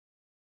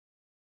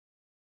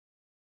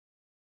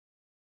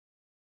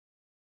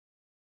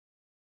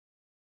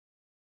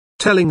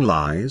telling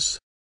lies?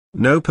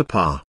 No,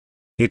 Papa.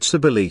 It's a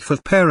belief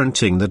of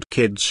parenting that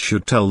kids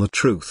should tell the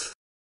truth.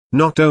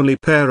 Not only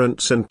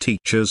parents and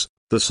teachers,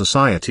 the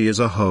society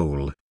as a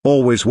whole,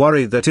 always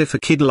worry that if a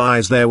kid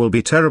lies there will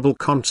be terrible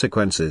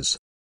consequences.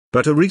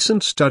 But a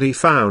recent study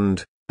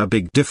found a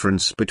big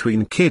difference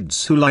between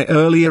kids who lie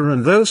earlier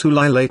and those who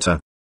lie later.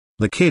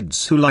 The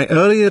kids who lie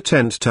earlier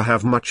tend to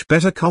have much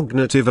better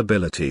cognitive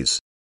abilities.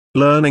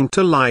 Learning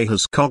to lie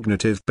has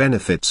cognitive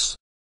benefits.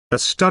 A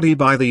study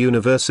by the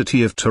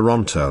University of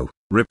Toronto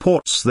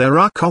reports there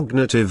are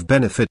cognitive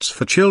benefits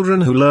for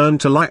children who learn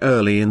to lie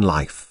early in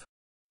life.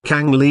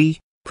 Kang Lee,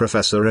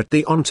 professor at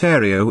the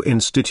Ontario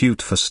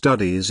Institute for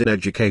Studies in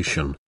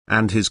Education,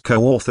 and his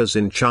co-authors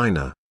in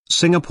China,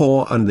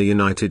 Singapore and the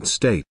United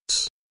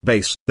States,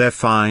 based their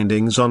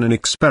findings on an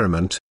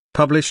experiment,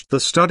 published the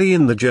study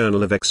in the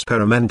Journal of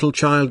Experimental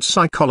Child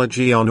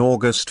Psychology on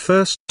August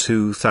 1,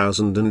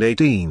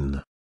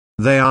 2018.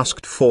 They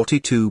asked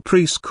 42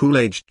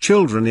 preschool-aged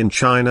children in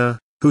China,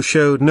 who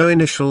showed no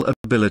initial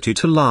ability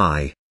to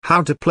lie,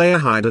 how to play a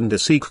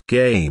hide-and-seek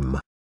game.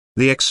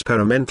 The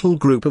experimental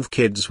group of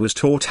kids was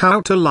taught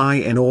how to lie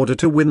in order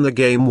to win the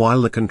game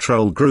while the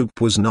control group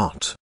was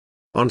not.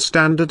 On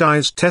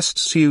standardized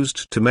tests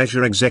used to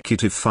measure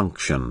executive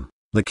function,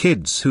 the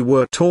kids who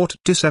were taught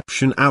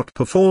deception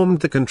outperformed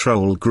the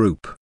control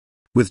group.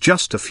 With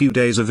just a few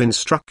days of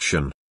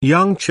instruction,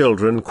 young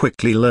children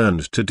quickly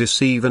learned to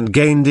deceive and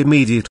gained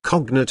immediate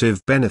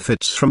cognitive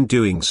benefits from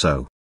doing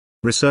so.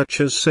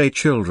 Researchers say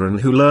children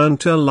who learn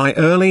to lie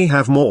early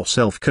have more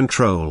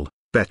self-control,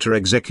 better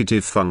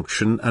executive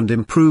function and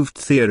improved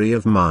theory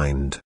of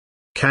mind.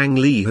 Kang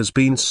Lee has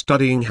been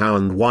studying how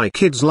and why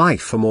kids lie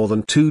for more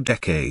than 2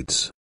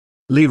 decades.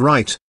 Lee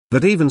writes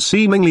that even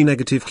seemingly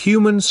negative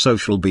human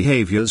social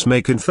behaviors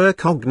may confer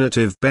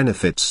cognitive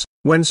benefits,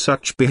 when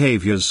such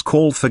behaviors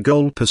call for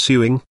goal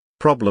pursuing,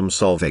 problem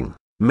solving,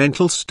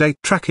 mental state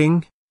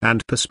tracking,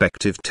 and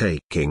perspective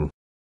taking.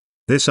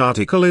 This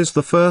article is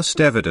the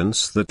first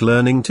evidence that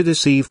learning to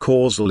deceive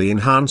causally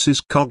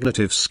enhances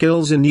cognitive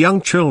skills in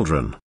young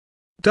children.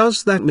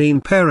 Does that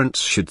mean parents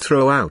should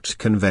throw out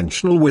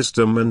conventional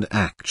wisdom and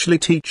actually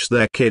teach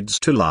their kids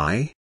to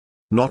lie?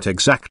 Not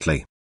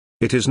exactly.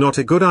 It is not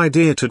a good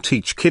idea to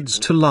teach kids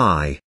to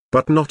lie,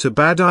 but not a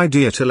bad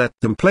idea to let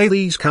them play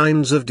these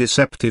kinds of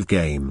deceptive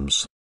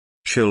games.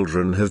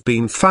 Children have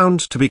been found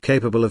to be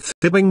capable of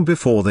fibbing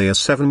before they are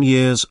 7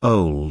 years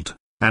old,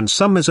 and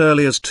some as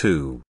early as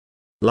 2.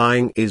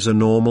 Lying is a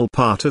normal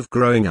part of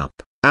growing up,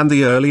 and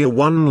the earlier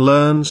one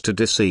learns to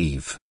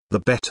deceive, the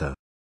better.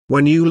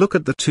 When you look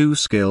at the 2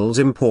 skills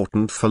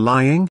important for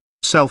lying,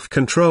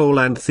 self-control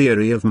and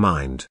theory of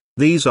mind,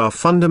 these are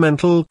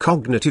fundamental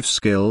cognitive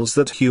skills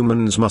that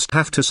humans must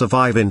have to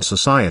survive in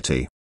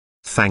society.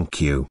 Thank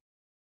you.